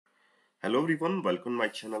Hello everyone, welcome to my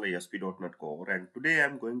channel ASP.NET Core, and today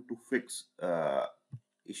I'm going to fix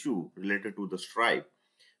issue related to the Stripe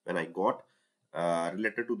when I got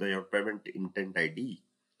related to your payment intent ID.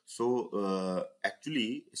 So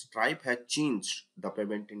actually Stripe has changed the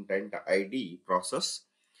payment intent ID process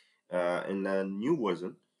in a new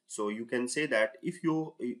version. So you can say that if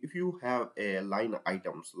you have a line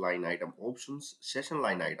item options, session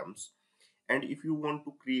line items, and if you want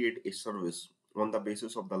to create a service on the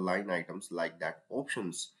basis of the line items like that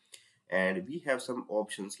options, and we have some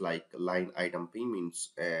options like line item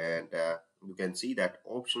payments, and you can see that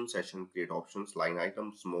option session create options line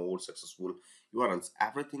items more successful URLs,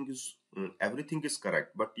 everything is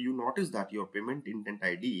correct, but you notice that your payment intent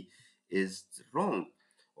ID is wrong,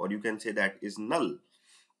 or you can say that is null.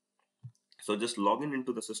 So just log in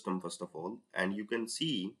into the system first of all, and you can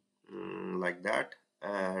see like that,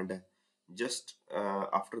 and just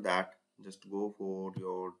after that just go for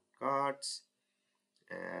your cards,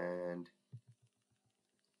 and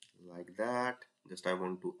like that just I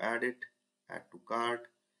want to add it, add to cart,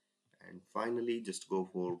 and finally just go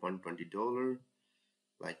for $120,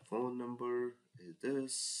 like phone number is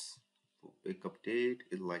this, pickup date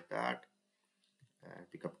is like that,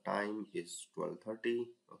 pickup time is 12:30.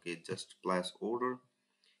 Okay, just place order,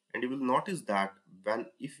 and you will notice that when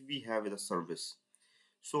if we have the service,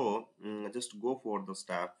 so just go for the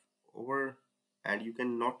step over, and you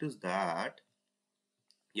can notice that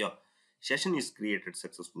your session is created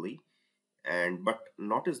successfully, and but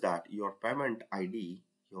notice that your payment ID,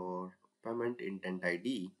 your payment intent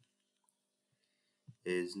ID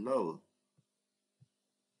is null.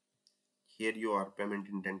 Here your payment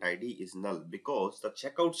intent ID is null because the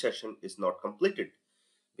checkout session is not completed,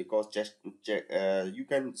 because just you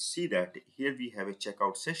can see that here we have a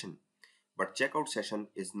checkout session, but checkout session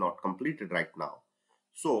is not completed right now.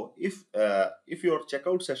 So if your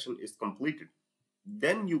checkout session is completed,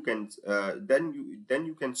 then you can then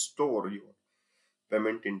you can store your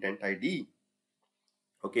payment intent ID.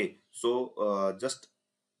 Okay, so just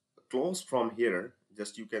close from here,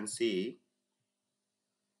 just you can see.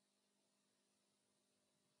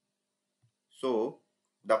 So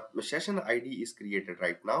the session ID is created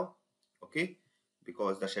right now. Okay,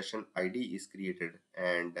 because the session ID is created,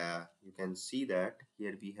 and you can see that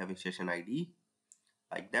here we have a session ID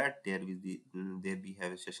like that, there is there we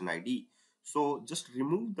have a session ID. So just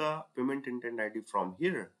remove the payment intent ID from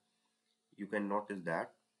here. You can notice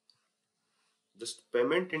that just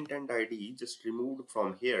payment intent ID just removed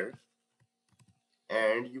from here,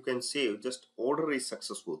 and you can say just order is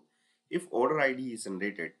successful. If order ID is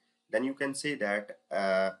generated, then you can say that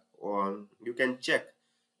you can check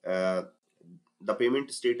uh, the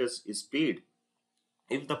payment status is paid.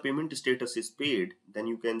 If the payment status is paid, then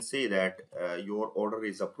you can say that your order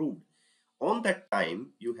is approved. On that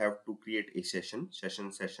time you have to create a session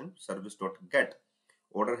service.get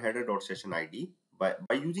order header.session ID. By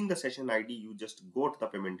using the session ID, you just got the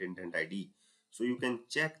payment intent ID. So you can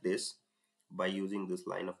check this by using this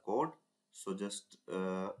line of code. So just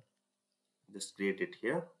create it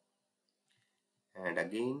here, and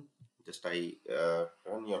again just I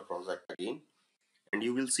run your project again, and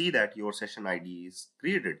you will see that your session ID is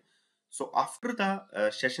created. So after the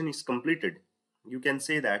session is completed, you can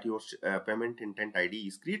say that your payment intent ID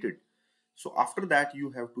is created. So after that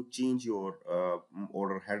you have to change your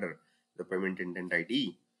order header, the payment intent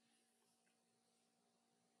ID.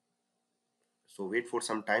 So wait for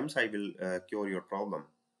some times, I will cure your problem.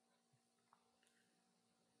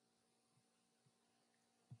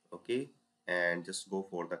 Okay, and just go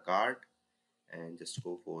for the cart, and just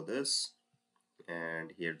go for this,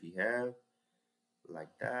 and here we have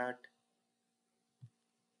like that,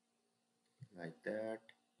 like that,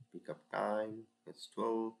 pickup time it's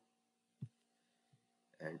 12,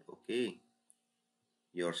 and okay,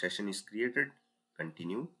 your session is created.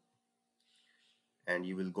 Continue, and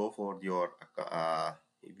you will go for your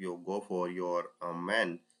if you go for your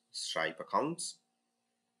main Stripe accounts,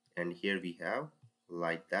 and here we have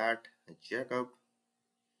like that a checkup,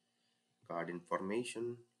 card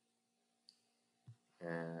information,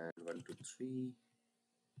 and 123,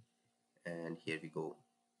 and here we go.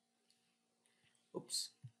 Oops,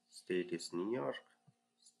 state is New York,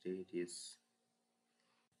 state is,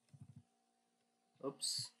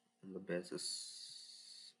 oops, on the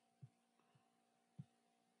basis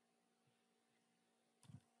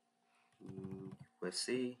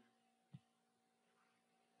USA,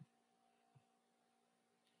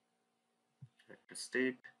 the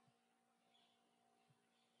state.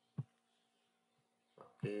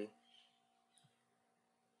 Okay,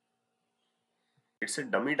 it's a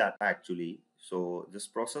dummy data actually, So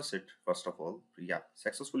just process it first of all. Yeah,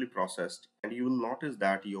 successfully processed, and you will notice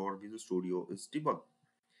that your Visual Studio is debugged,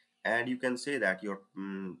 and you can say that your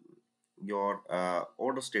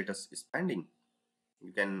order status is pending.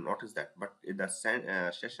 You can notice that, but the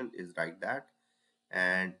session is like that.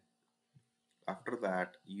 And after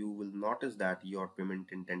that, you will notice that your payment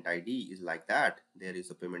intent ID is like that. There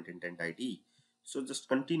is a payment intent ID. So just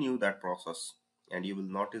continue that process, and you will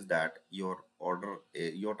notice that your order,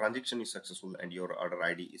 your transaction is successful, and your order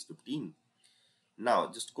ID is 15. Now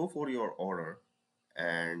just go for your order,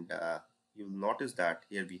 and you will notice that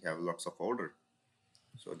here we have lots of order.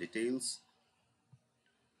 So details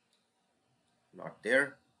not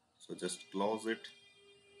there. So just close it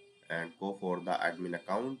and go for the admin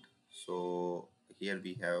account. So here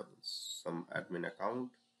we have some admin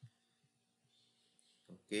account.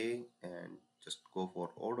 Okay, and just go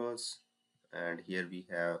for orders, and here we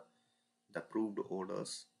have the approved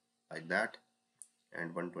orders like that,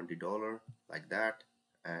 and $120 like that,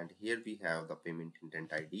 and here we have the payment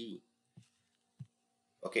intent ID.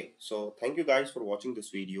 Okay, so thank you guys for watching this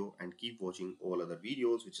video, and keep watching all other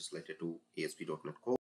videos which is related to ASP.NET Core.